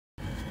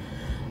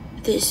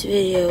This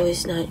video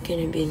is not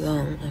going to be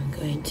long. I'm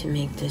going to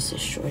make this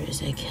as short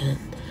as I can.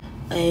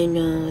 I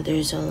know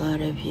there's a lot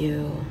of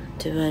you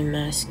divine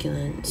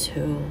masculines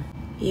who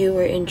you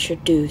were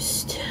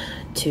introduced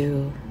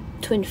to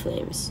twin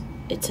flames.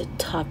 It's a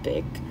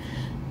topic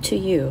to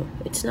you.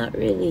 It's not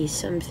really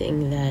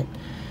something that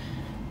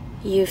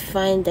you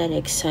find that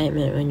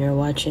excitement when you're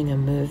watching a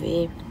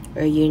movie,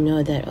 or you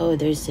know that, oh,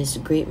 there's this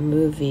great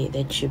movie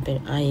that you've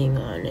been eyeing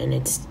on and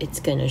it's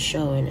gonna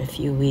show in a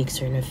few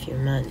weeks or in a few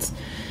months.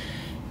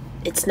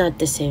 It's not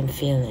the same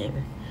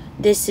feeling.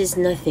 This is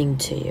nothing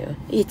to you.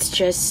 It's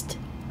just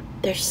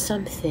there's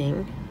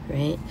something,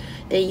 right,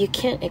 that you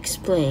can't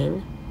explain.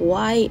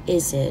 Why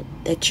is it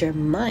that your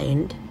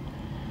mind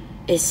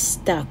is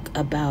stuck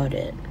about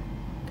it?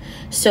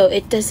 So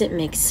it doesn't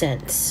make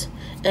sense.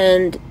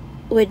 And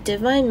with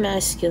divine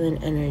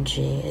masculine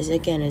energy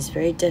is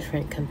very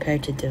different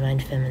compared to divine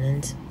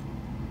feminines.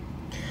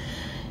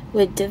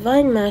 With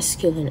divine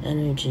masculine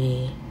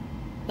energy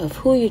of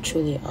who you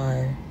truly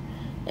are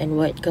and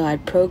what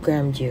God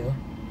programmed you,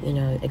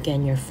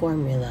 again, your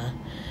formula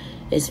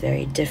is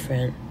very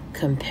different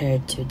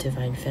compared to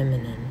divine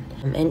feminine.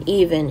 And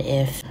even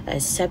if a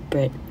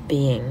separate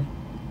being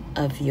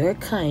of your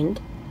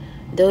kind,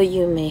 though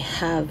you may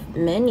have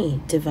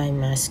many divine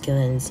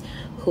masculines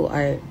who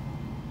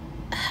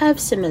have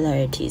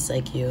similarities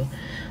like you,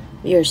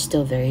 you're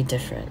still very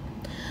different.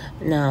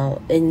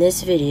 Now, in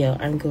this video,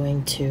 I'm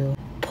going to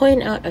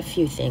point out a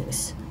few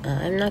things.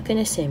 I'm not going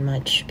to say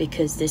much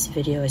because this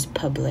video is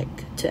public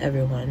to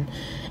everyone,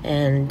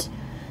 and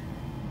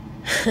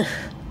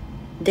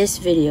this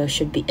video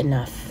should be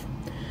enough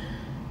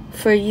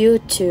for you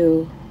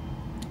to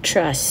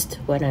trust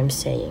what I'm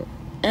saying,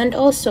 and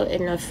also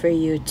enough for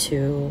you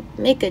to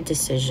make a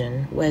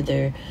decision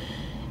whether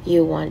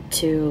you want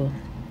to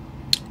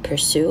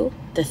pursue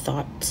the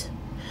thought,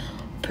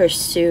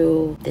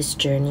 pursue this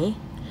journey,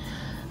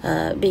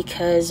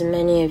 because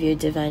many of you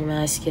divine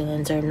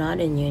masculines are not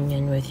in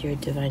union with your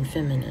divine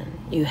feminine.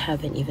 You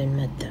haven't even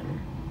met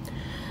them.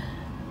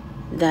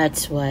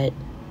 That's what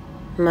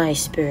my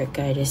spirit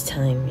guide is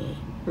telling me.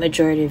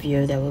 Majority of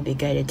you that will be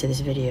guided to this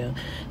video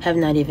have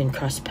not even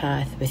crossed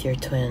path with your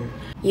twin.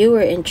 You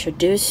were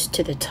introduced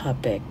to the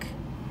topic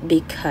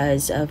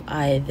because of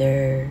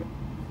either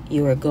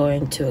you were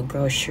going to a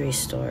grocery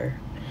store,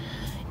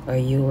 or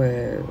you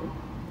were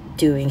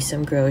doing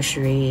some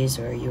groceries,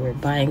 or you were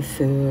buying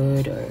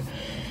food, or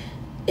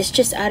it's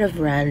just out of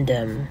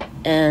random,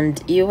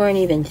 and you weren't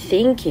even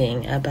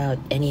thinking about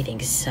anything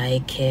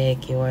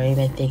psychic, you weren't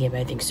even thinking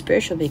about anything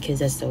spiritual, because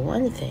that's the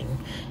one thing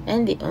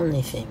and the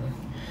only thing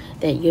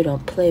that you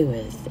don't play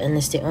with, and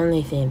it's the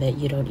only thing that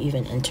you don't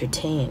even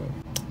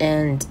entertain.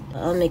 And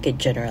I'll make it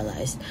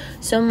generalized.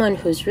 Someone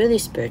who's really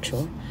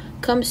spiritual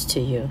comes to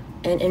you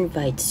and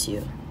invites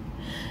you.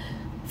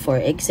 For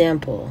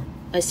example,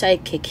 a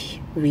psychic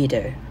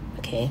reader,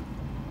 okay?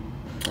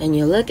 And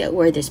you look at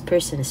where this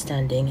person is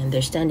standing, and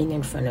they're standing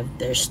in front of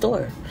their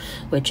store,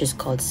 which is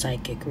called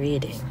psychic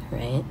reading,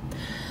 right?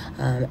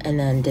 And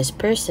then this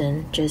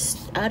person,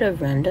 just out of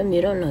random,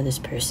 you don't know this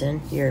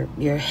person,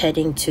 you're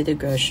heading to the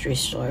grocery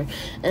store,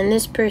 and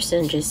this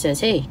person just says,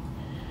 hey,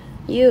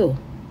 you,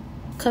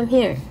 come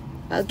here.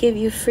 I'll give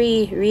you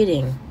free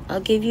reading.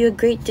 I'll give you a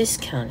great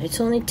discount. It's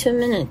only 2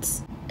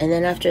 minutes. And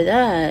then after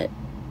that,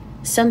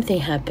 something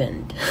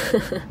happened.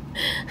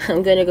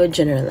 I'm gonna go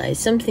generalize.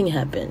 Something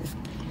happened.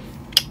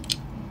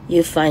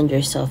 You find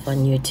yourself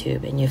on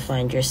YouTube and you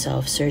find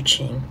yourself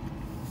searching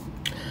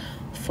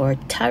for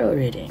tarot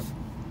reading.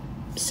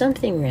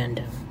 Something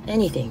random.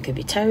 Anything. It could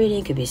be tarot reading,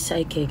 it could be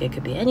psychic, it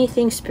could be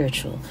anything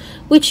spiritual,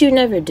 which you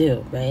never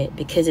do, right?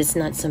 Because it's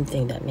not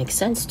something that makes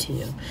sense to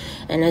you.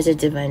 And as a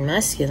divine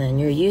masculine,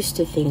 you're used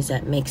to things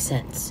that make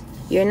sense.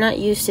 You're not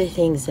used to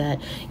things that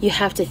you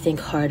have to think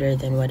harder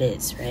than what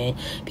is, right?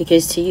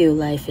 Because to you,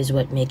 life is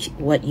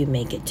what you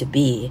make it to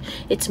be.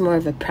 It's more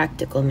of a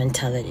practical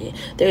mentality.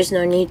 There's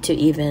no need to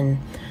even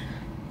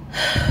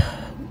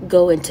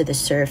go into the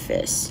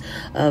surface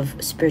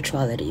of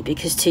spirituality,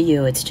 because to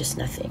you, it's just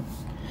nothing.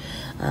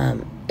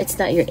 It's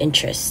not your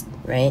interest,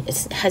 right?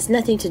 It has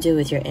nothing to do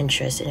with your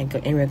interest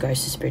in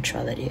regards to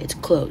spirituality. It's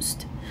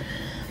closed.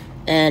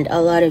 And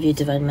a lot of you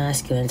divine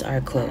masculines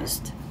are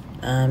closed.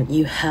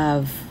 You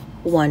have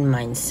one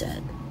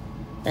mindset,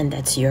 and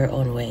that's your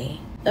own way.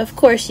 Of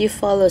course, you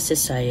follow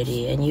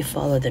society and you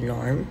follow the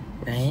norm,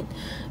 right?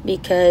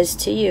 Because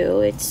to you,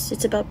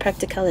 it's about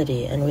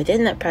practicality, and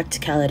within that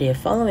practicality of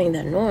following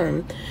that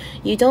norm,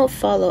 you don't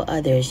follow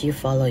others, you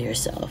follow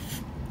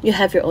yourself. You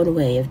have your own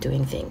way of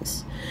doing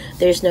things.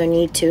 There's no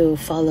need to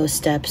follow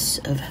steps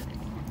of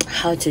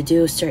how to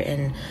do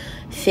certain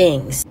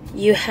things.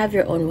 You have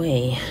your own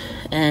way,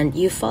 and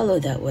you follow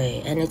that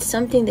way, and it's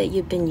something that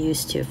you've been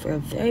used to for a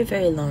very,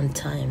 very long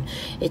time.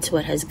 It's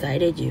what has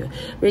guided you,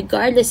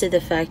 regardless of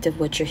the fact of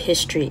what your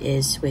history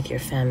is with your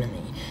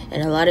family.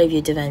 And a lot of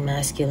you divine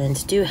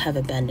masculines do have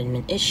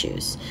abandonment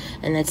issues,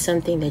 and that's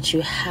something that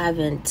you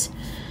haven't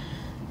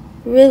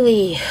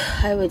really,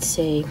 I would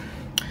say,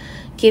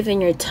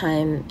 given your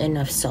time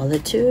enough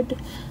solitude,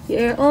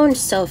 your own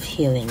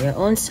self-healing, your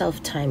own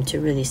self-time to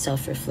really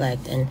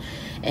self-reflect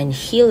and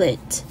heal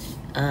it.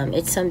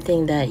 It's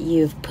something that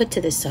you've put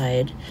to the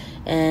side,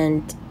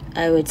 and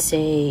I would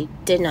say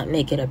did not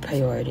make it a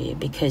priority,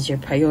 because your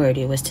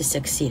priority was to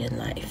succeed in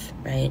life,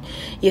 right?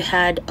 You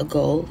had a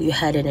goal, you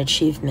had an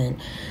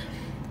achievement,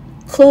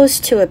 close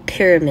to a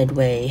pyramid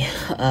way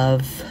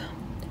of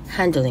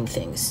handling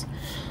things.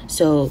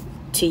 So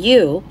to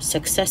you,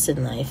 success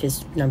in life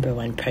is number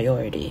one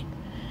priority.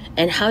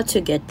 And how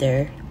to get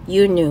there,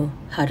 you knew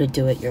how to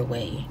do it your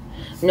way.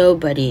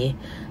 Nobody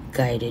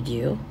guided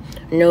you.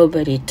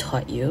 Nobody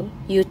taught you.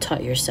 You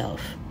taught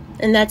yourself.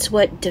 And that's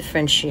what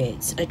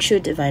differentiates a true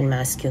divine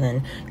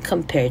masculine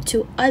compared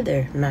to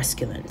other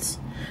masculines.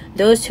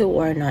 Those who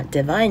are not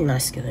divine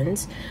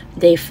masculines,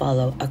 they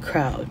follow a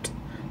crowd.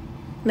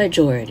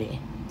 Majority.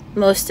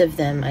 Most of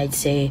them, I'd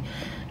say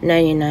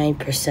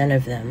 99%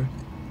 of them,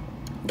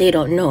 they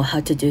don't know how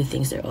to do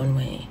things their own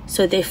way.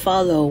 So they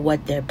follow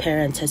what their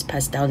parents has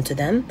passed down to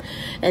them,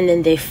 and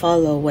then they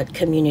follow what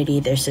community,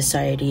 their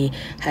society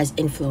has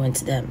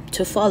influenced them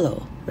to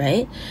follow,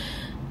 right?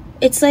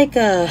 It's like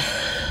a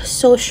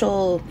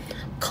social,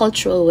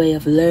 cultural way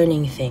of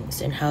learning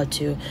things and how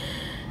to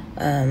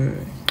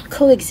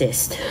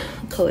coexist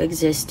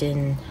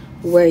in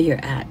where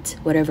you're at,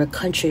 whatever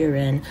country you're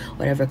in,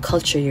 whatever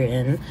culture you're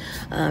in.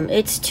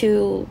 It's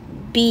to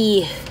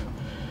be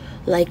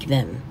like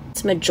them.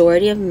 It's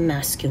majority of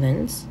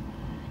masculines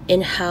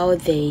in how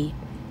they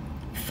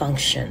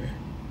function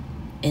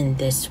in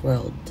this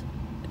world,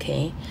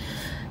 okay?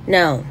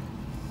 Now,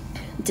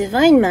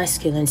 divine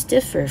masculines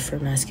differ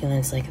from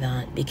masculines like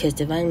that, because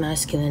divine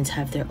masculines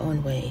have their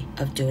own way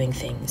of doing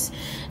things,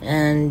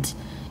 and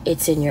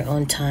it's in your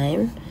own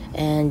time,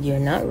 and you're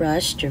not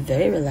rushed. You're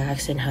very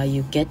relaxed in how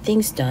you get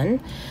things done.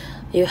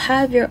 You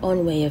have your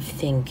own way of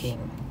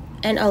thinking,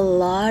 and a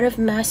lot of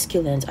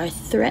masculines are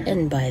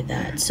threatened by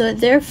that. So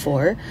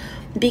therefore,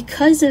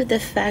 because of the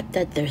fact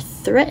that they're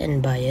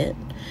threatened by it,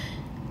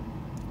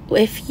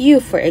 if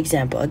you, for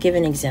example, I'll give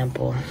an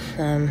example.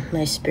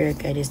 My spirit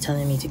guide is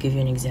telling me to give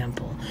you an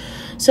example.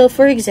 So,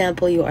 for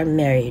example, you are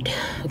married,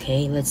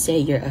 okay? Let's say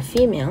you're a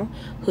female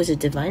who's a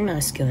divine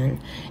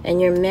masculine,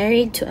 and you're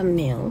married to a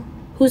male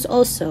who's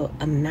also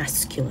a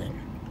masculine.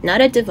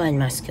 Not a divine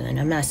masculine,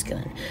 a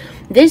masculine.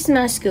 This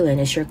masculine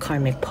is your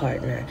karmic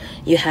partner.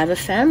 You have a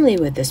family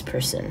with this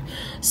person.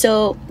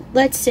 So,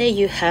 let's say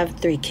you have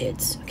 3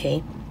 kids,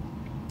 okay?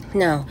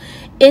 Now,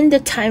 in the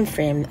time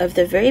frame of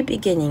the very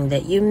beginning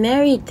that you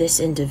married this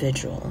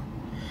individual,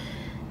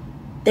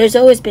 there's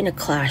always been a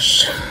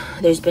clash.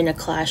 There's been a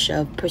clash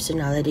of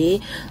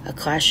personality, a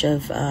clash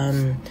of,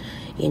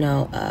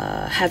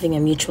 having a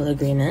mutual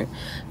agreement.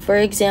 For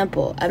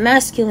example, a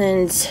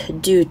masculine's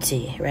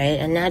duty, right?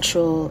 A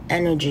natural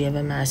energy of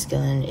a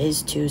masculine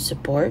is to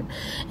support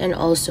and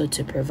also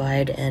to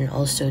provide and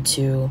also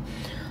to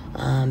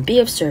be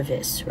of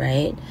service,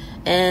 right?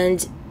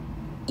 And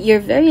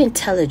you're very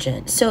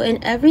intelligent. So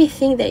in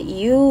everything that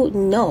you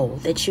know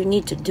that you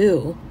need to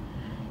do,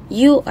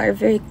 you are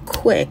very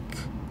quick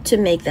to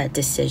make that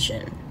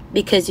decision,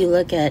 because you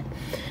look at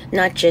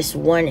not just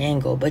one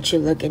angle, but you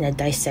look in a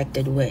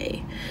dissected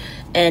way.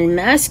 And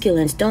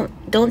masculines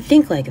don't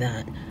think like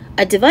that.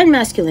 A divine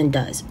masculine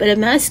does, but a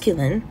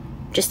masculine,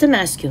 just a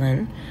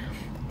masculine,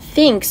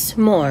 thinks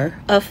more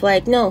of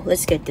like, no,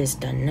 let's get this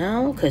done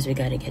now because we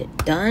got to get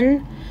it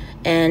done.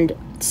 And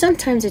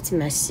sometimes it's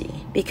messy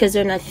because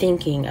they're not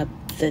thinking of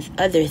the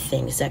other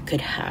things that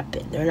could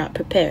happen. They're not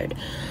prepared.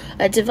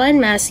 A divine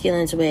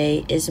masculine's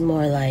way is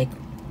more like,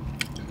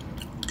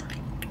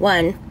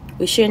 one,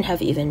 we shouldn't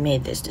have even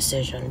made this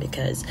decision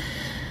because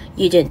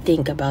you didn't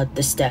think about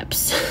the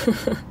steps.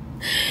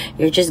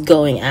 You're just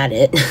going at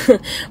it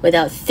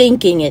without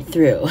thinking it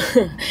through.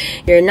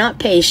 You're not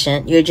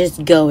patient. You're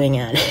just going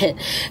at it.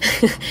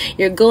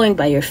 You're going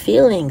by your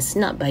feelings,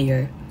 not by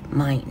your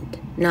mind,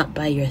 not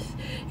by your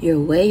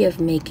way of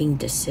making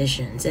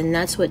decisions. And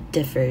that's what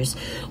differs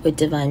with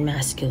divine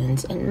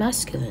masculines and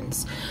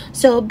masculines.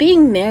 So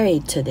being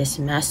married to this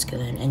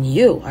masculine, and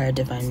you are a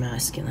divine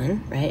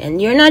masculine, right?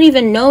 And you're not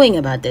even knowing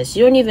about this.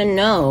 You don't even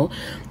know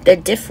the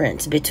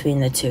difference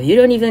between the two. You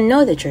don't even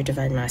know that you're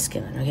divine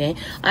masculine, okay?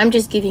 I'm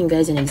just giving you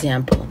guys an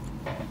example.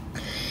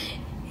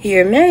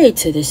 You're married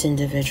to this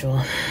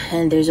individual,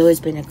 and there's always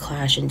been a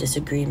clash and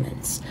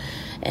disagreements.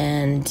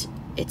 And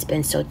it's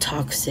been so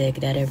toxic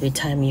that every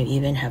time you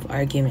even have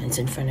arguments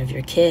in front of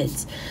your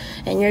kids.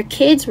 And your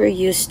kids were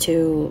used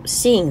to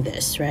seeing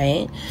this,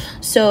 right?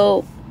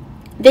 So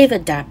they've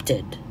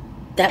adapted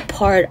that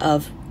part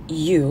of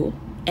you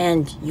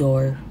and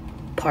your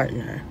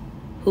partner,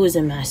 who's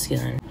a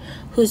masculine,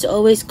 who's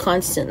always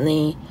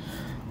constantly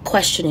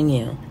questioning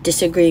you,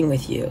 disagreeing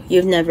with you.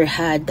 You've never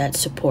had that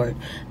support.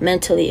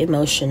 Mentally,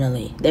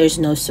 emotionally, there's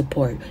no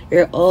support.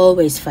 You're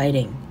always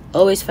fighting,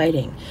 always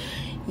fighting.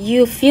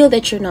 You feel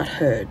that you're not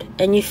heard,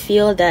 and you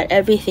feel that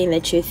everything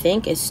that you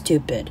think is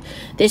stupid.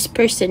 This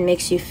person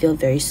makes you feel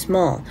very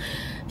small.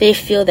 They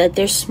feel that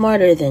they're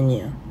smarter than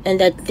you, and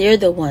that they're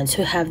the ones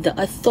who have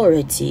the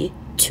authority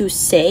to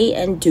say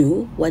and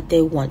do what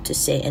they want to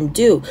say and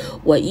do.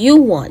 What you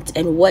want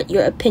and what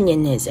your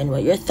opinion is and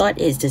what your thought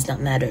is does not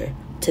matter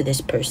to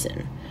this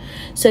person.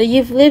 So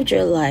you've lived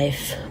your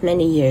life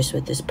many years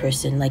with this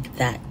person like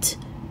that.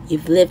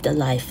 You've lived a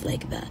life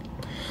like that.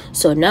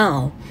 So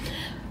now,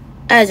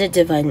 as a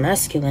divine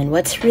masculine,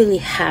 what's really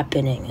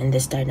happening in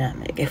this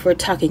dynamic? If we're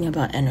talking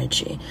about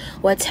energy,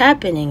 what's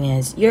happening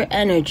is your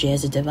energy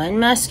as a divine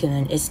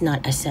masculine is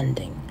not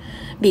ascending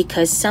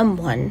because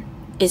someone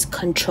is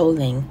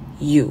controlling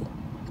you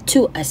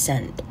to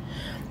ascend.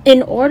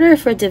 In order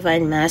for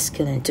divine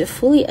masculine to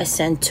fully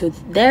ascend to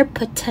their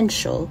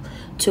potential,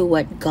 to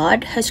what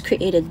God has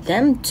created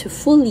them to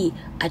fully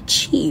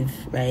achieve,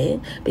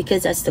 right?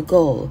 Because that's the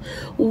goal.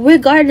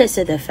 Regardless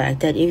of the fact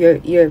that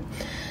you're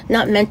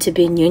not meant to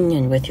be in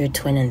union with your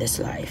twin in this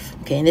life.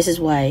 Okay, and this is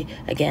why,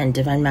 again,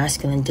 divine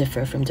masculine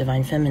differ from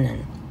divine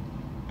feminine.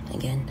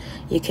 Again,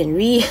 you can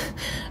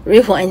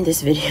rewind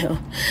this video.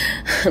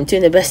 I'm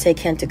doing the best I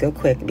can to go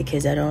quick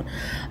because I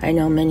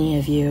know many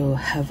of you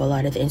have a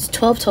lot of things.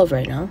 12:12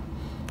 right now.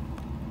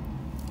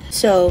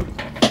 So,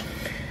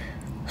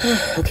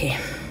 okay.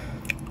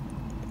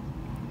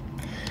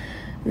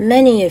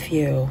 Many of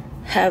you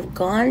have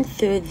gone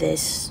through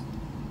this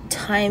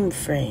time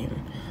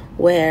frame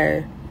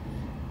where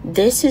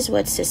this is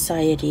what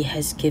society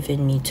has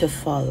given me to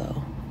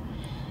follow.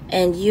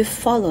 And you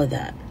follow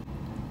that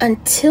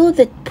until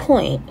the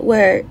point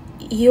where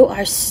you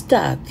are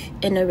stuck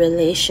in a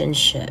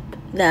relationship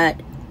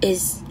that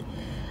is,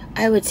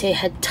 I would say,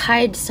 had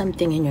tied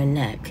something in your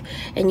neck,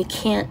 and you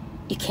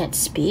can't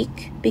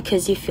speak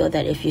because you feel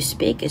that if you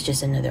speak, it's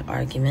just another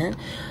argument,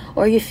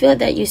 or you feel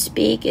that you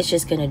speak, it's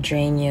just going to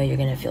drain you, you're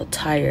going to feel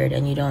tired,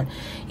 and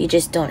you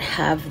just don't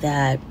have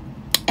that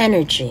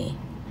energy.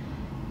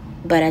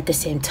 But at the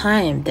same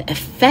time, the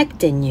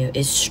effect in you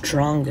is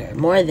stronger,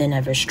 more than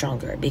ever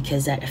stronger,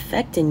 because that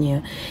effect in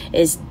you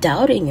is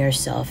doubting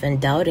yourself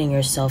and doubting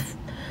yourself,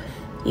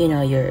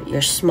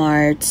 your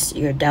smarts,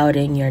 you're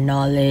doubting your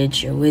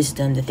knowledge, your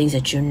wisdom, the things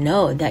that you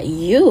know that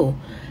you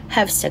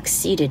have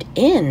succeeded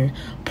in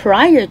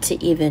prior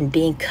to even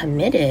being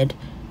committed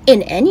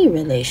in any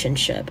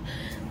relationship.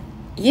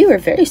 You were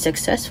very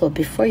successful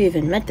before you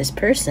even met this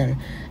person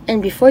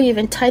and before you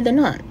even tied the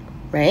knot,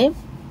 right?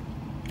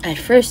 At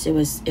first, it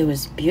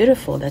was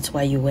beautiful. That's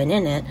why you went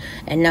in it.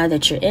 And now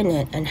that you're in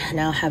it and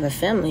now have a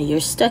family, you're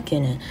stuck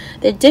in it.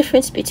 The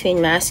difference between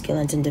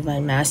masculines and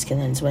divine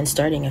masculines when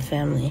starting a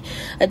family,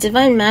 a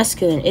divine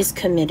masculine is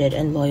committed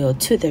and loyal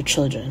to their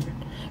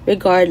children,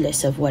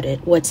 regardless of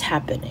what's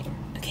happening.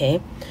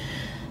 Okay?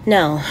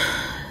 Now,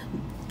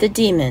 the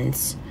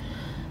demons,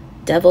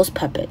 devil's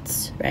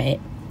puppets,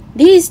 right?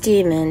 These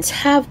demons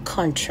have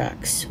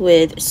contracts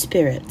with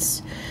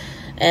spirits.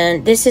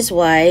 And this is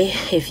why,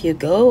 if you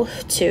go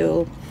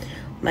to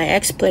my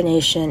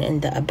explanation in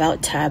the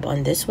About tab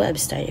on this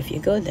website, if you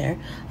go there,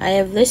 I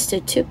have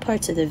listed 2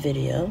 parts of the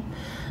video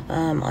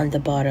on the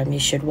bottom. You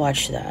should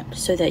watch that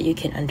so that you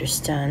can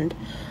understand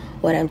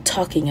what I'm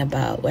talking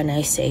about when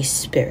I say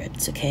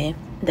spirits, okay,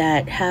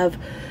 that have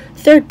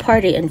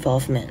third-party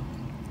involvement.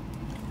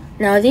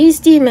 Now, these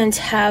demons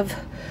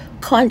have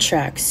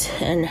contracts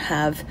and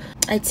have,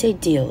 I'd say,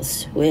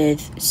 deals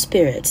with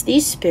spirits.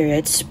 These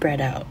spirits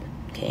spread out.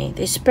 Okay,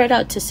 they spread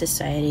out to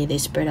society, they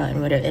spread out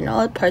in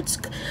all parts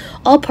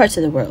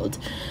of the world.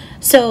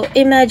 So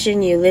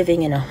imagine you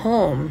living in a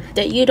home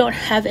that you don't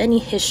have any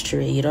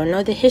history. You don't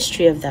know the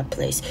history of that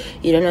place.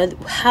 You don't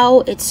know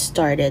how it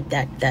started,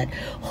 that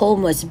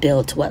home was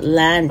built. What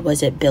land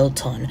was it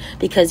built on?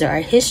 Because there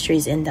are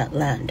histories in that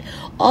land.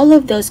 All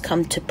of those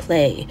come to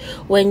play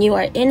when you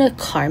are in a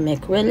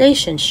karmic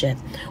relationship.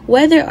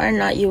 Whether or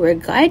not you were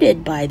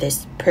guided by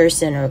this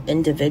person or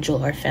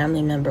individual or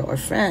family member or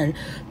friend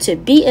to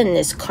be in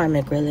this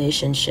karmic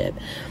relationship,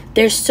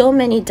 there's so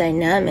many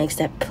dynamics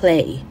that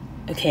play.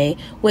 Okay,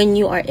 when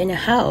you are in a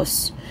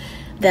house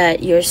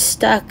that you're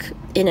stuck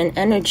in an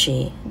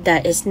energy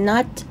that is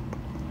not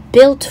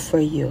built for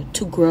you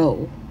to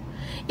grow.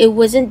 It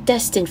wasn't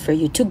destined for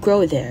you to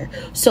grow there.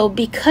 So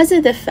because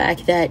of the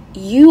fact that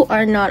you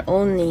are not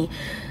only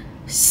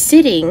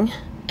sitting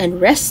and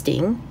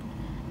resting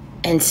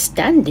and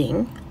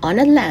standing on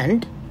a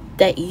land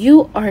that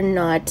you are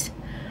not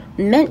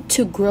meant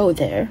to grow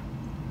there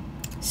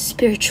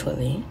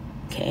spiritually,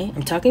 okay,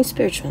 I'm talking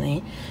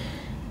spiritually,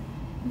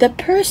 the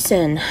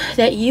person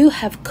that you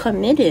have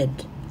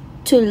committed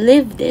to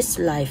live this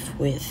life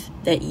with,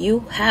 that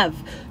you have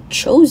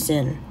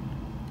chosen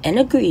and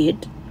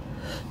agreed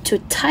to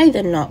tie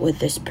the knot with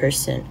this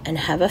person and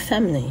have a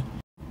family.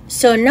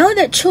 So now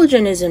that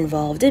children is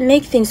involved, it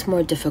makes things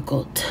more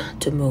difficult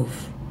to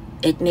move.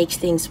 It makes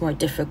things more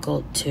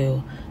difficult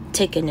to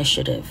take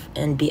initiative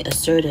and be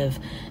assertive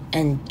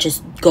and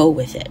just go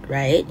with it,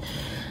 right?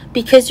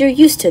 Because you're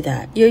used to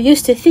that. You're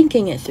used to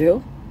thinking it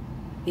through.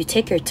 You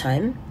take your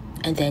time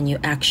and then you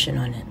action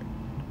on it.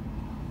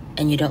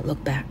 And you don't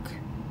look back.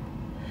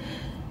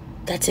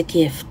 That's a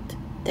gift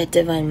that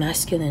divine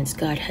masculines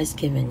God has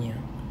given you.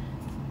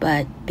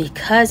 But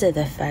because of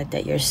the fact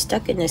that you're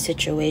stuck in a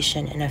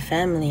situation, in a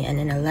family, and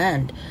in a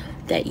land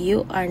that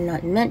you are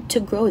not meant to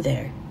grow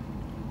there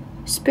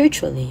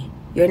spiritually.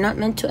 You're not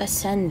meant to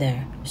ascend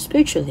there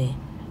spiritually,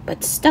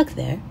 but stuck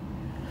there.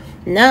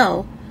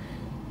 Now,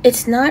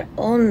 it's not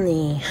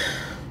only,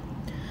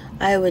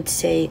 I would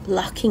say,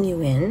 locking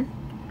you in,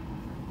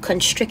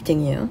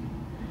 constricting you.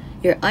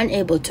 You're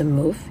unable to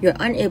move. You're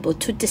unable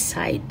to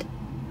decide.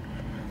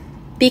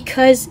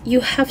 Because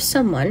you have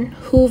someone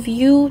who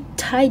you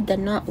tied the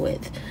knot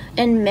with.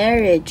 And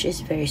marriage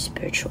is very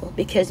spiritual,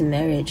 because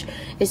marriage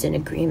is an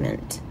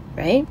agreement,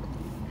 right?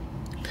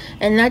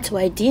 And that's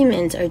why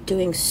demons are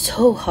doing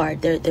so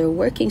hard. They're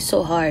working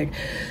so hard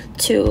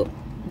to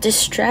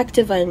distract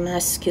divine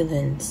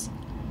masculines,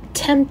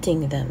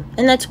 tempting them.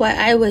 And that's why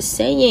I was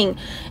saying,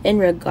 in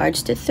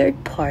regards to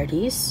third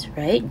parties,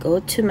 right? Go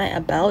to my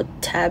About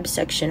tab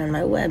section on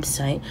my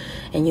website,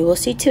 and you will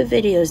see 2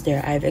 videos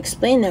there. I've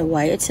explained there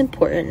why it's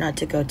important not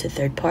to go to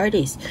third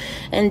parties.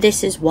 And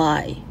this is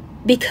why.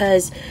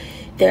 Because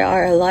there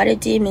are a lot of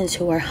demons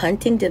who are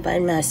hunting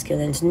divine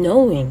masculines,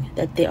 knowing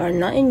that they are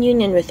not in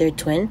union with their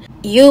twin.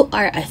 You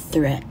are a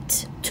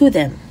threat to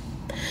them.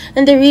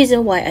 And the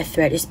reason why a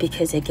threat is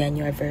because, again,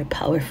 you are very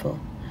powerful.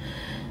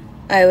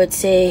 I would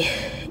say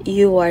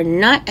you are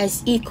not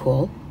as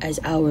equal as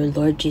our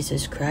Lord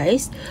Jesus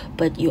Christ,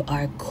 but you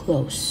are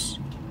close.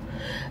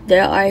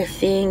 There are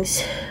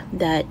things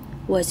that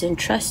was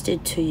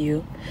entrusted to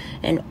you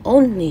and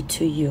only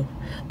to you,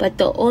 but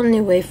the only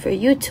way for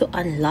you to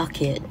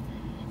unlock it,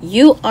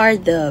 you are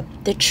the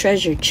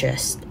treasure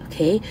chest,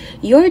 okay?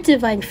 Your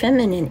divine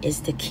feminine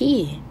is the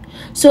key.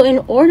 So in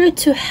order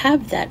to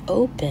have that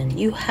open,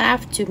 you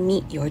have to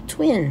meet your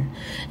twin.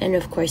 And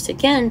of course,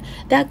 again,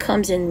 that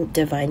comes in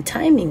divine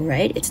timing,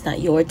 right? It's not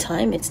your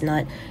time. It's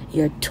not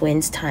your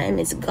twin's time.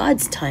 It's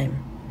God's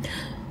time.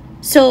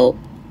 So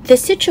the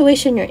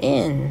situation you're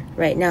in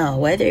right now,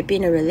 whether it be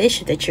in a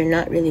relationship that you're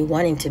not really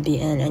wanting to be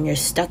in and you're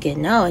stuck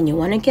in now and you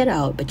want to get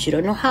out, but you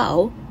don't know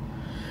how,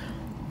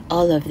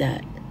 all of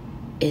that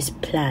is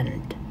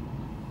planned.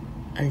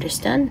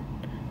 Understand?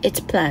 It's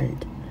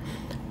planned.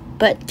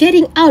 But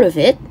getting out of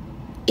it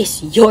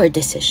is your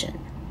decision.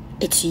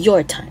 It's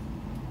your time.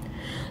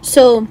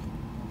 So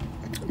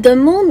the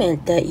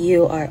moment that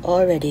you are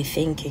already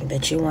thinking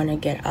that you want to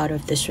get out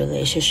of this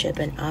relationship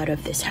and out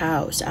of this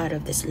house, out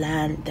of this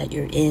land that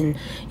you're in,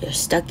 you're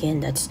stuck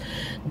in, that's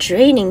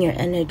draining your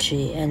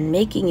energy and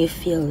making you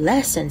feel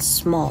less and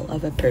small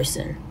of a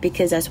person,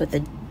 because that's what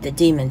the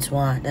demons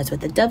want. That's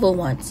what the devil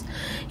wants.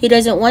 He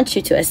doesn't want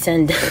you to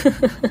ascend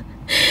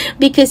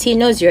because he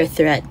knows you're a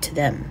threat to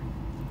them.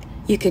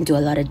 You can do a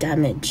lot of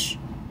damage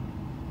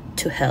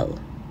to hell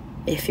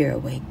if you're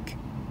awake.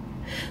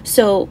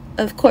 So,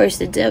 of course,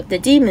 the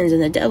demons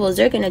and the devils,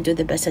 they're going to do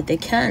the best that they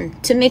can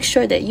to make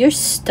sure that you're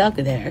stuck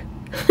there.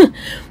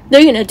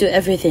 They're going to do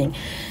everything.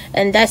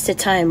 And that's the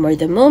time where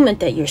the moment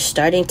that you're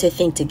starting to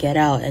think to get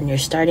out and you're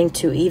starting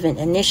to even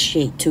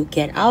initiate to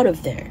get out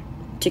of there,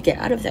 to get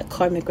out of that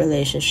karmic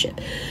relationship,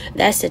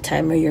 that's the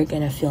time where you're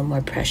going to feel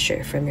more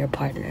pressure from your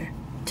partner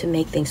to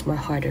make things more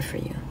harder for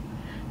you,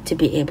 to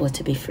be able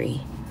to be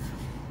free.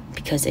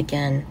 Because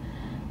again,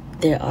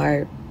 there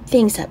are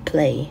things at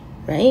play,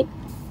 right?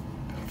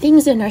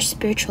 Things in our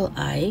spiritual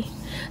eye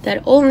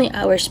that only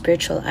our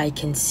spiritual eye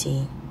can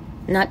see,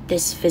 not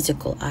this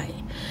physical eye.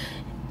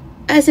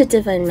 As a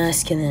divine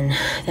masculine,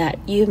 that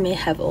you may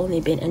have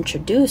only been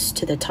introduced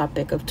to the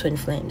topic of twin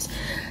flames,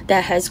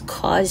 that has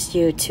caused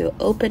you to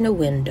open a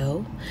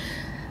window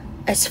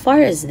as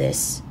far as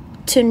this,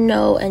 to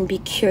know and be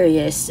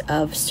curious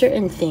of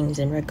certain things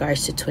in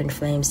regards to twin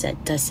flames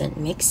that doesn't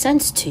make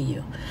sense to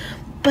you.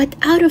 But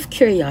out of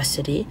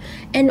curiosity,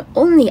 and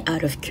only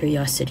out of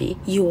curiosity,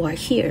 you are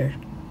here.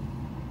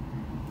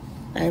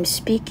 I'm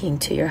speaking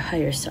to your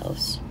higher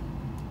selves.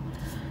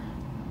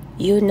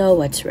 You know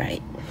what's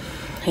right,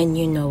 and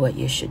you know what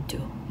you should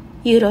do.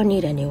 You don't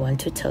need anyone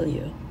to tell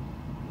you.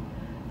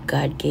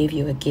 God gave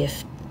you a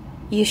gift.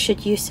 You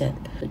should use it.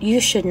 You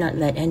should not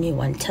let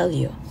anyone tell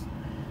you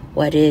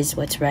what is,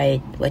 what's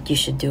right, what you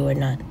should do or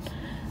not.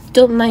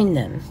 Don't mind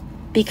them,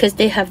 because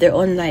they have their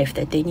own life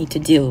that they need to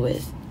deal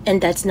with. And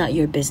that's not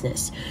your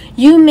business.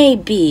 You may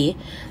be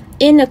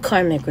in a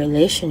karmic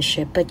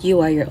relationship, but you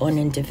are your own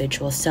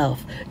individual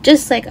self.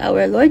 Just like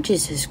our Lord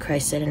Jesus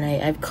Christ said, and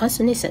I've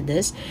constantly said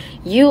this,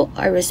 you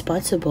are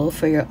responsible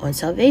for your own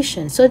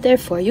salvation. So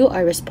therefore, you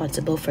are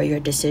responsible for your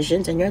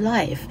decisions and your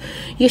life.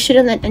 You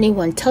shouldn't let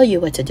anyone tell you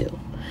what to do.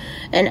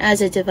 And as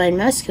a divine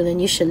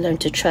masculine, you should learn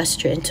to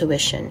trust your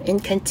intuition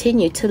and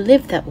continue to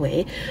live that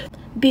way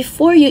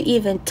before you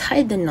even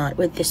tied the knot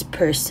with this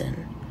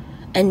person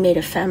and made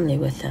a family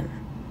with them.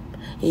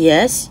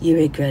 Yes, you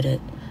regret it.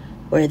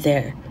 We're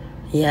there.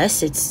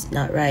 Yes, it's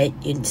not right.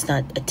 It's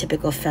not a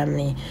typical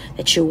family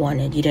that you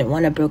wanted. You didn't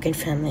want a broken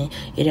family.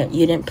 You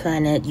didn't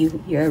plan it.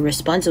 You're a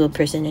responsible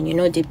person, and you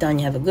know deep down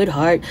you have a good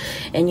heart,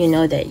 and you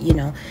know that, you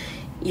know,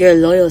 your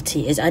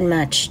loyalty is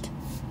unmatched.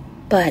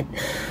 But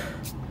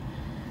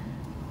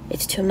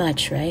it's too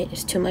much, right?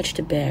 It's too much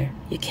to bear.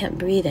 You can't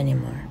breathe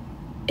anymore.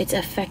 It's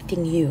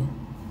affecting you,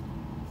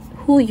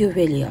 who you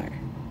really are.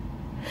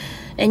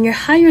 And your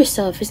higher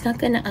self is not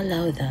going to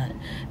allow that,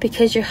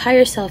 because your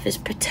higher self is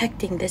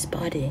protecting this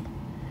body.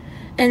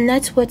 And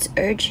that's what's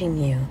urging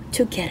you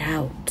to get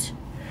out.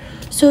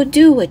 So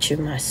do what you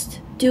must,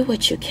 do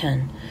what you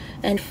can,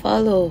 and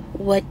follow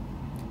what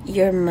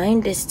your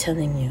mind is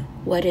telling you,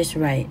 what is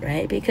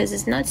right? Because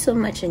it's not so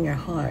much in your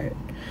heart,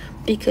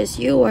 because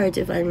you are a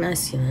divine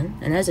masculine,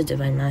 and as a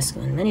divine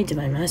masculine, many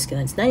divine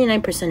masculines,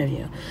 99% of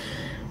you,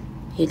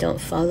 you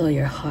don't follow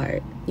your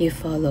heart, you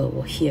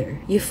follow here,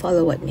 you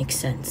follow what makes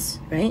sense,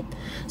 right?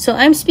 So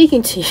I'm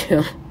speaking to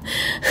you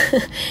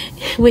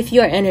with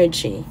your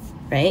energy,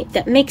 right?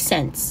 That makes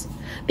sense.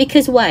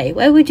 Because why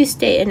would you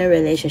stay in a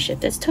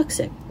relationship that's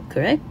toxic?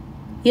 Correct?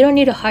 You don't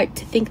need a heart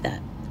to think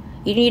that.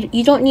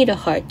 You don't need a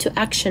heart to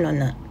action on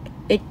that.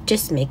 It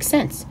just makes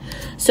sense.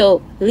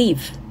 So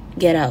leave,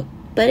 get out.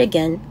 But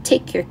again,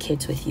 take your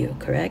kids with you,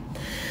 correct?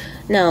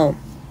 Now,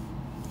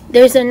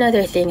 there's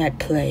another thing at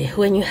play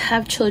when you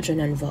have children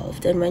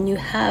involved, and when you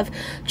have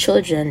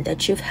children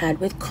that you've had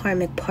with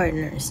karmic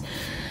partners.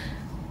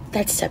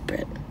 That's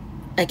separate.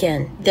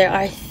 Again, there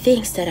are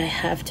things that I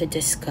have to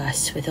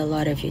discuss with a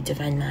lot of you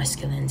divine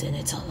masculines, and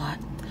it's a lot.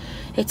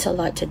 It's a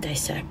lot to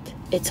dissect.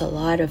 It's a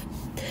lot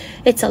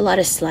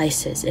of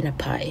slices in a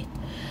pie.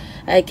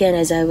 Again,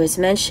 as I was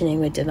mentioning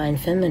with divine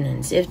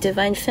feminines, if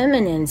divine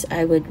feminines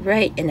I would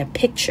write in a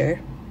picture,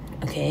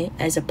 okay,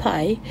 as a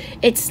pie,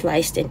 it's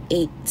sliced in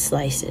 8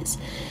 slices.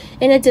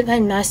 In a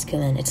divine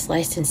masculine, it's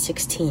sliced in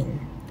 16.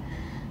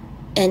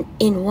 And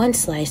in one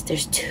slice,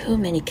 there's too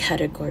many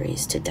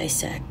categories to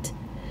dissect.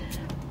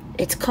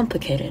 It's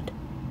complicated.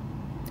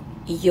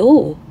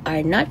 You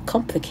are not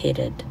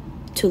complicated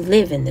to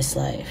live in this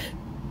life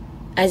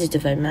as a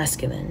divine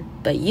masculine,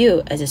 but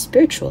you as a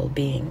spiritual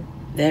being,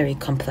 very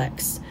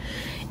complex.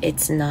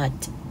 It's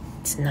not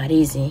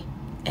easy,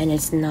 and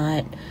it's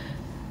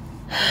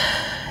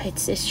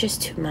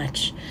just too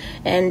much.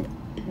 And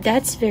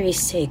that's very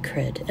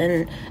sacred.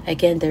 And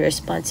again, the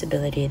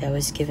responsibility that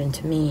was given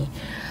to me,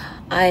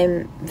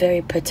 I'm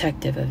very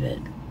protective of it,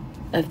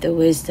 of the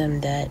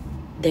wisdom that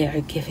they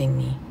are giving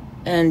me.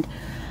 And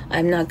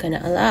I'm not going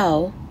to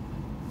allow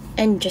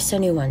just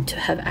anyone to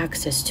have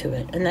access to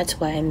it. And that's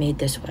why I made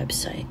this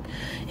website.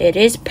 It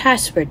is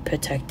password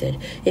protected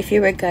if you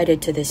were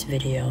guided to this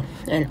video.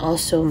 And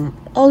also,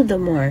 all the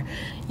more,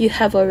 you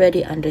have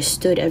already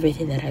understood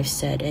everything that I've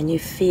said, and you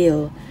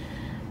feel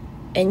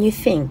and you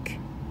think,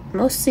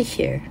 mostly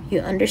here, you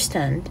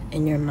understand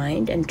in your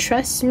mind, and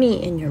trust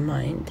me in your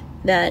mind,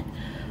 that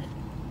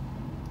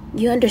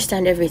you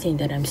understand everything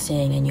that I'm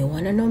saying and you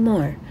want to know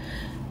more.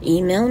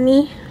 Email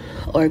me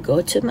or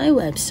go to my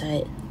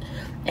website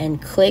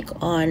and click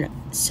on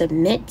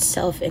submit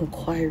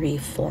self-inquiry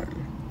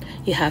form.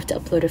 You have to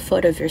upload a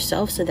photo of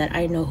yourself so that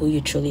I know who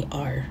you truly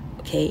are.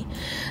 Okay,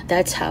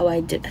 that's how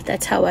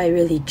I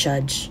really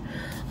judge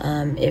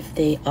if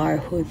they are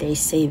who they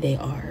say they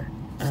are.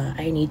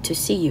 I need to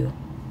see you.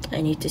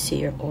 I need to see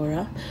your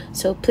aura.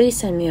 So please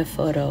send me a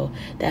photo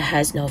that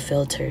has no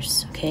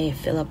filters. Okay,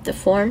 fill up the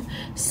form,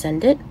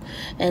 send it,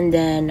 and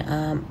then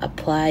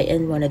apply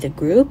in one of the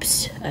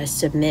groups.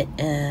 Submit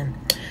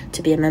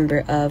to be a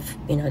member of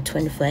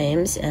Twin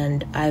Flames,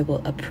 and I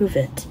will approve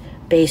it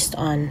based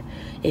on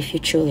if you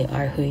truly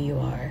are who you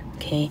are.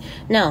 Okay,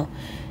 now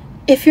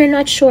if you're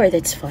not sure,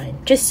 that's fine.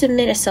 Just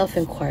submit a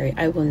self-inquiry.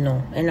 I will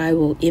know, and I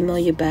will email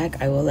you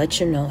back. I will let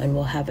you know, and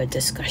we'll have a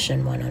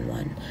discussion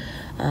one-on-one.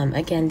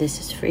 Again, this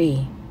is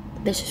free.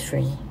 This is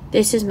free.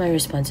 This is my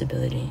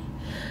responsibility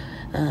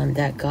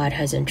that God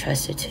has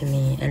entrusted to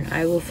me, and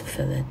I will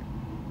fulfill it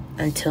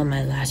until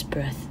my last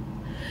breath.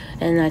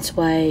 And that's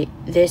why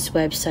this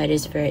website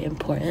is very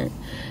important,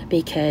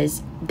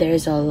 because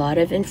there's a lot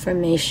of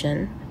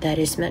information that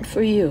is meant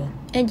for you,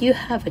 and you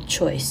have a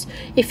choice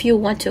if you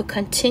want to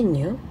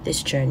continue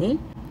this journey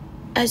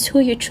as who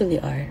you truly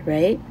are,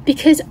 right?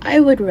 Because I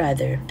would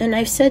rather, and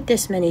I've said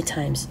this many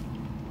times,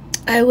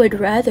 I would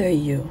rather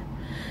you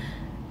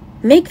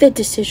make the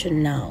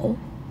decision now,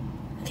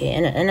 okay?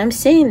 And I'm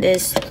saying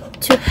this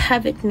to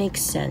have it make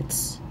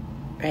sense,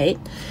 right?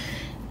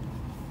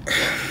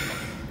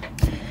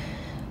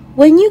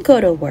 When you go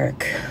to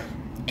work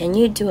and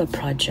you do a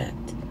project,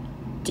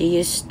 do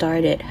you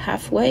start it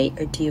halfway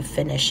or do you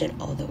finish it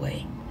all the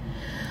way?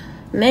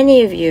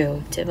 Many of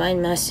you,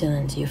 divine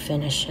masculines, you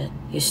finish it.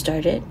 You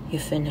start it, you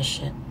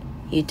finish it.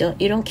 You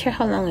don't care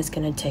how long it's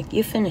going to take.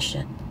 You finish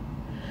it.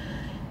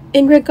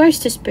 In regards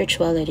to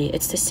spirituality,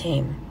 it's the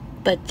same.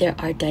 But there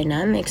are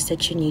dynamics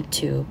that you need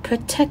to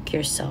protect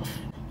yourself.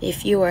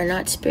 If you are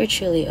not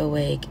spiritually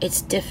awake,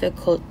 it's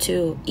difficult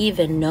to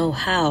even know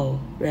how,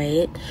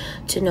 right?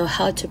 To know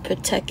how to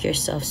protect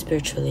yourself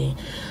spiritually.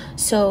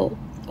 So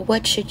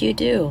what should you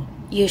do?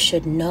 You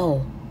should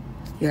know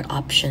your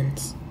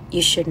options.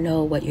 You should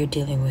know what you're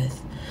dealing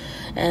with.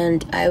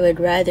 And I would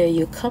rather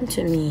you come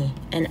to me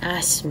and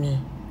ask me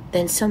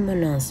than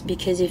someone else.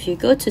 Because if you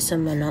go to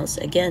someone else,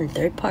 again,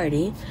 third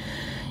party,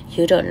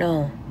 you don't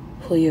know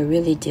who you're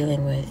really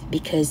dealing with,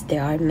 because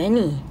there are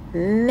many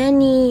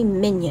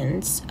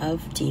minions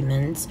of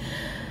demons.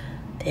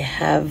 They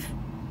have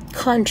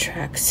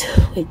contracts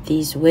with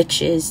these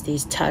witches,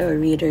 these tarot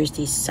readers,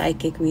 these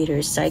psychic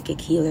readers,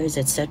 psychic healers,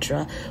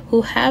 etc.,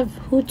 who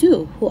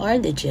are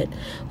legit,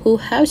 who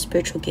have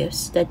spiritual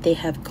gifts that they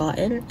have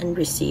gotten and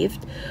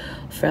received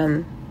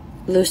from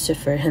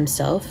Lucifer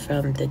himself,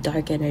 from the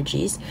dark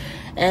energies,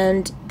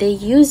 and they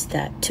use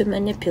that to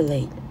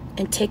manipulate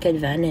and take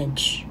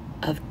advantage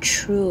of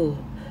true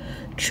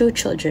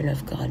children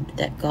of God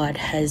that God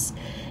has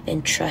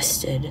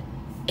entrusted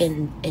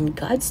in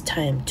God's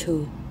time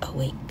to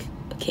awake.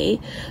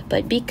 Okay,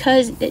 but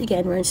because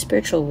again we're in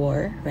spiritual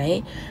war,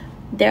 right?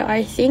 There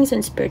are things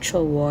in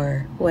spiritual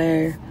war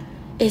where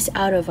it's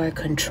out of our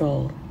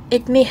control.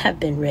 It may have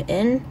been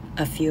written,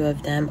 a few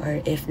of them,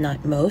 or if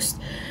not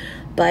most,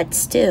 but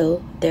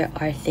still there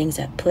are things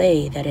at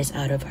play that is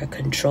out of our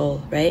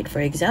control, right? For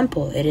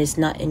example, it is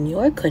not in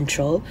your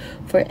control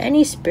for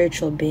any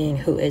spiritual being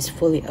who is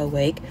fully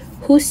awake,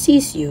 who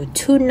sees you,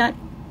 to not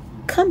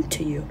come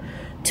to you,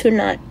 to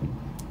not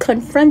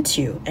confront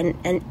you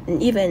and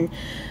even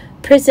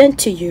present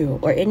to you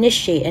or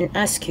initiate and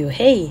ask you,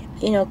 hey,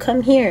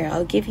 come here,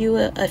 I'll give you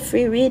a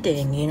free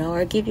reading,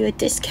 or give you a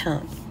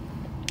discount.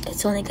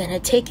 It's only going to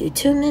take you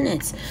 2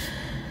 minutes.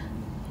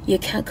 You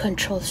can't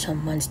control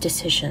someone's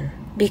decision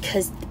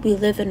because we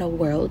live in a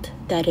world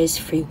that is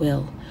free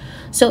will.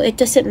 So it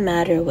doesn't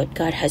matter what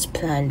God has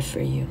planned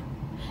for you.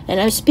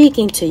 And I'm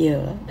speaking to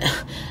you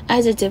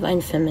as a divine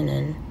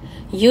feminine,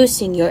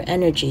 using your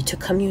energy to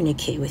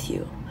communicate with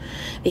you.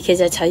 Because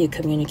that's how you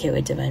communicate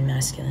with divine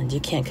masculine.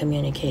 You can't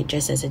communicate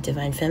just as a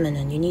divine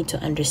feminine. You need to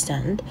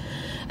understand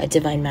a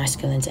divine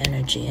masculine's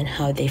energy and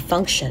how they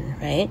function,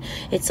 right?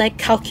 It's like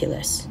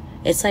calculus.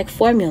 It's like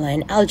formula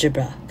in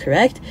algebra,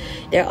 correct?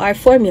 There are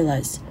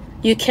formulas.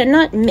 You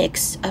cannot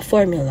mix a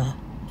formula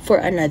for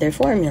another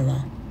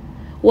formula.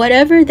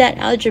 Whatever that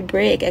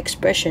algebraic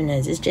expression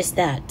is just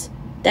that.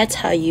 That's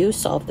how you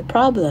solve the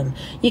problem.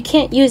 You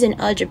can't use an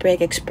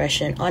algebraic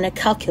expression on a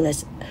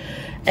calculus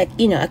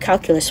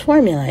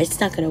formula. It's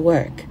not going to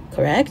work,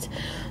 correct?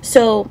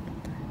 So,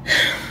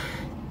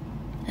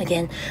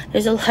 again,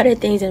 there's a lot of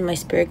things in my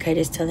spirit guide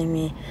is telling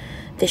me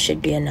this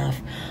should be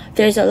enough.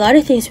 There's a lot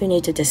of things we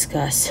need to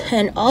discuss,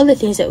 and all the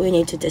things that we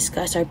need to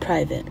discuss are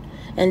private,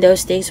 and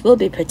those things will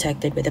be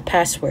protected with a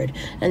password,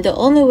 and the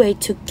only way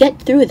to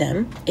get through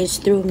them is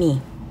through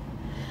me.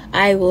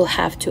 I will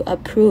have to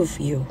approve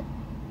you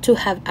to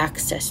have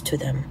access to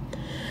them.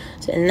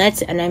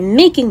 And I'm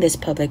making this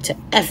public to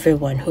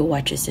everyone who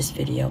watches this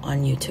video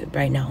on YouTube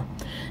right now.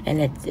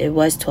 And it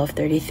was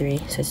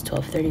 12:33, so it's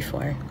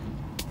 12:34.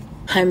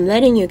 I'm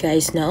letting you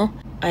guys know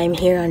I'm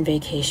here on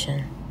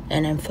vacation,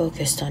 and I'm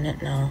focused on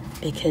it now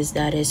because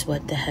that is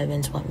what the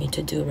heavens want me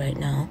to do right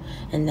now,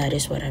 and that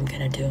is what I'm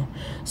gonna do.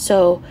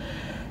 So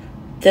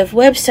the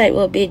website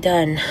will be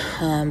done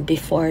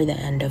before the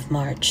end of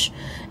March,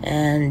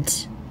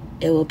 and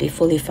it will be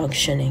fully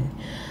functioning.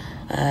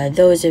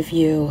 Those of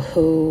you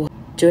who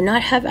do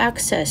not have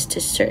access to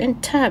certain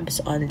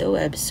tabs on the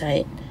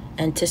website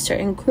and to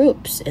certain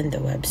groups in the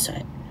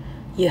website,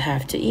 you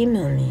have to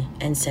email me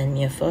and send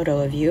me a photo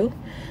of you.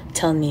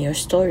 Tell me your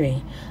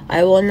story.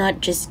 I will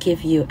not just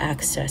give you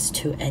access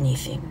to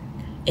anything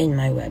in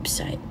my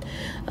website.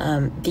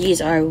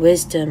 These are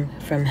wisdom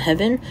from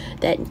heaven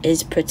that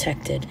is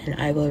protected, and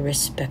I will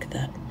respect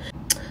that.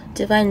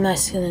 Divine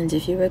masculines,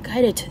 if you were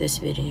guided to this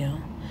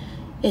video,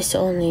 it's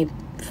only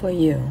for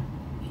you.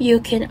 You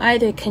can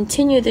either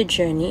continue the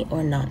journey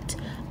or not.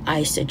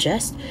 I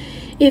suggest,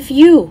 if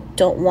you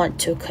don't want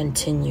to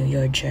continue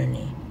your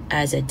journey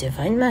as a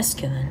divine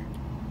masculine,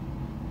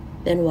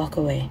 then walk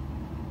away.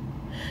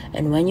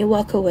 And when you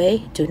walk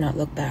away, do not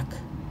look back.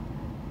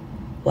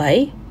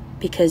 Why?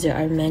 Because there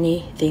are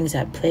many things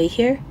at play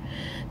here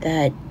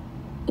that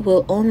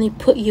will only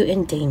put you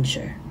in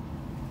danger.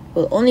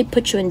 Will only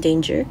put you in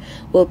danger,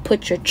 will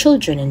put your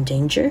children in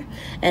danger,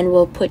 and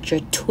will put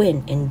your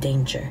twin in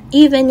danger.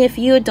 Even if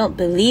you don't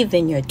believe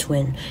in your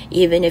twin,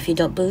 even if you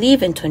don't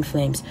believe in twin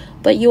flames,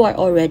 but you are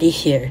already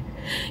here.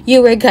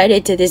 You were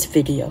guided to this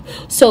video.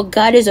 So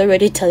God is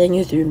already telling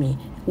you through me,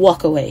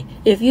 walk away.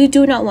 If you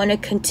do not want to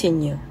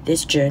continue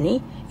this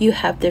journey, you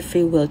have the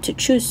free will to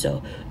choose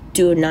so.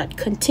 Do not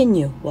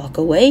continue. Walk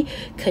away.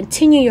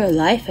 Continue your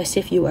life as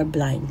if you are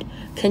blind.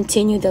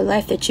 Continue the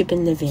life that you've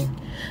been living.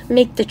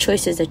 Make the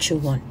choices that you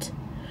want.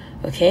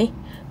 Okay?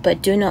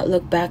 But do not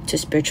look back to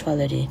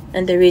spirituality.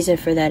 And the reason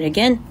for that,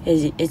 again,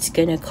 is it's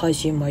going to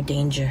cause you more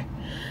danger.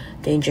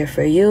 Danger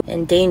for you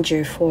and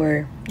danger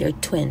for your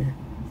twin,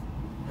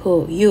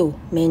 who you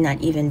may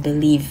not even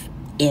believe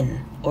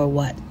in or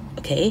what.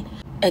 Okay?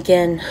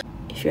 Again,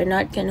 if you're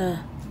not going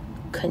to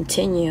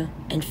continue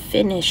and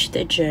finish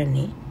the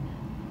journey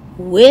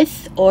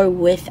with or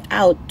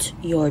without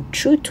your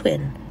true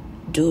twin,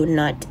 do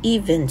not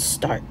even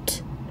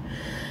start.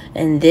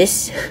 And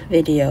this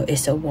video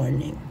is a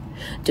warning.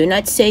 Do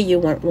not say you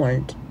weren't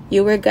warned.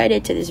 You were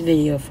guided to this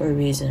video for a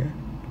reason.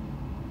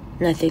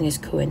 Nothing is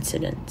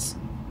coincidence.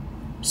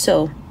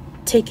 So,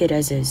 take it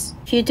as is.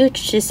 If you do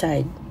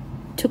decide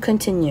to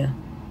continue,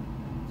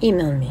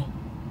 email me.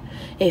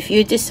 If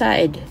you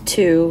decide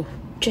to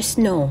just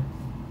know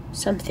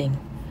something,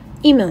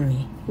 email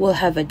me. We'll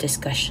have a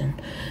discussion,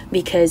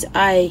 because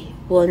I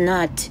will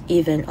not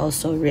even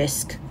also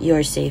risk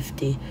your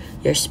safety,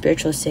 your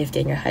spiritual safety,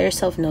 and your higher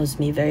self knows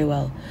me very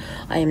well.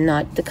 I am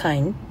not the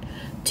kind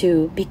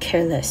to be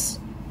careless,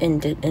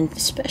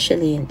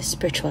 especially in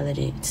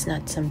spirituality. It's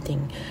not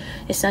something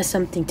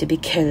to be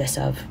careless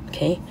of,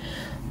 okay?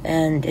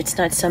 And it's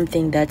not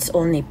something that's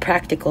only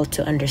practical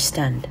to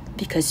understand,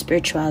 because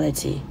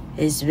spirituality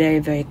is very,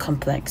 very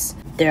complex.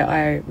 There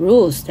are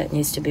rules that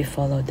needs to be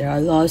followed. There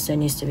are laws that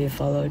needs to be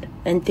followed,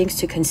 and things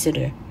to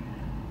consider.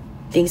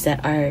 Things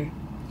that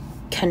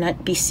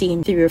cannot be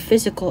seen through your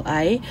physical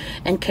eye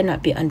and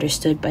cannot be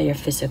understood by your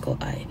physical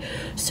eye.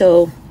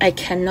 So I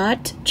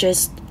cannot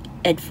just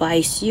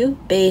advise you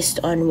based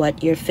on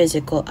what your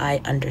physical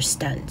eye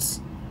understands.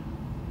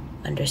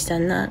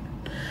 Understand that?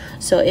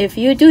 So if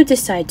you do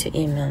decide to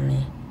email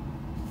me,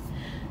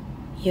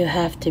 you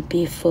have to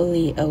be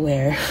fully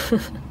aware.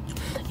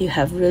 You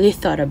have really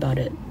thought about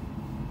it,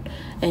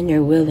 and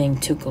you're willing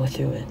to go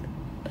through it.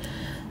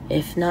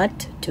 If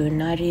not, do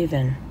not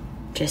even.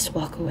 Just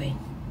walk away.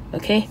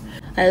 Okay?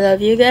 I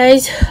love you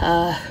guys.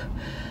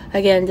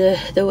 Again, the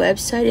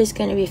website is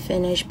going to be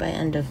finished by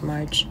end of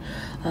March.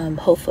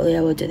 Hopefully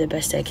I will do the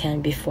best I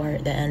can before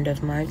the end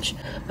of March.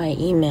 My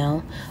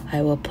email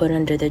I will put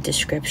under the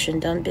description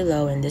down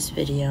below in this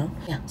video.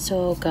 Yeah,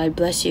 so God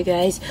bless you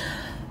guys.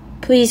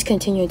 Please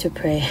continue to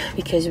pray,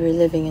 because we're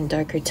living in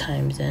darker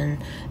times, and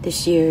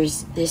this year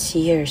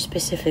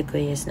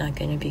specifically is not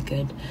going to be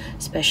good.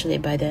 Especially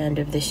by the end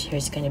of this year,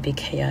 it's going to be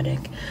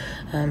chaotic.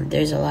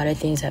 There's a lot of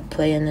things at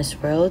play in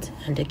this world,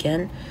 and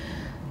again,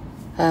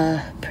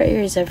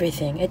 prayer is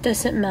everything. It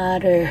doesn't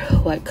matter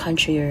what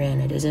country you're in.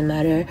 It doesn't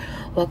matter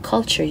what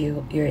culture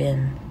you're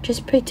in.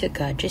 Just pray to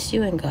God, just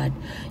you and God.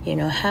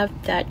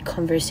 Have that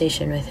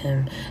conversation with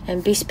him,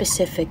 and be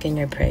specific in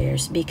your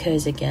prayers,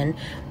 because again,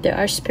 there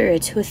are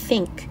spirits who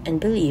think and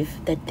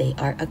believe that they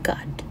are a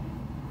god.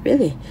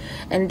 Really.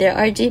 And there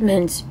are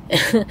demons,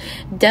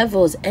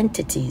 devils,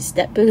 entities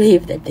that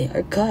believe that they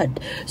are God.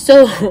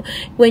 So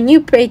when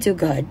you pray to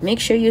God, make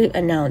sure you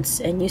announce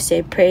and you say,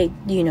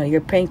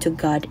 you're praying to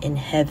God in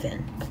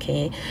heaven.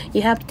 Okay?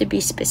 You have to be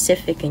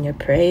specific in your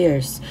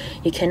prayers.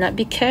 You cannot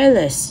be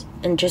careless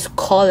and just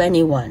call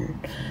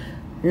anyone.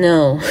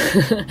 No.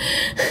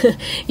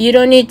 You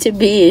don't need to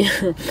be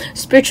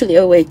spiritually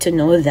awake to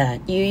know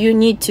that. You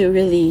need to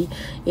really,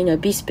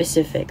 be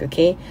specific,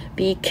 okay?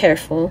 Be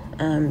careful,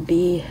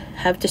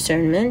 have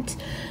discernment,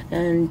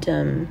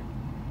 and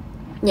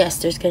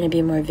yes, there's going to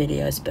be more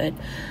videos, but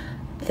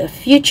the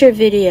future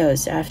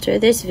videos after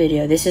this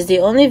video, this is the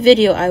only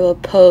video I will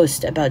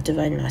post about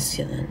Divine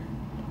Masculine.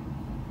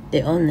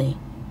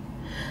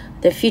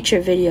 The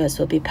future videos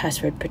will be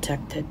password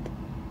protected.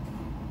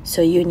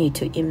 So you need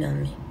to email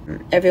me.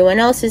 Everyone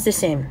else is the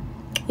same.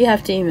 You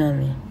have to email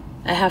me.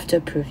 I have to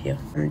approve you.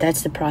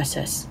 That's the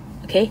process.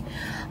 Okay?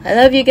 I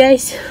love you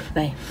guys.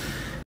 Bye.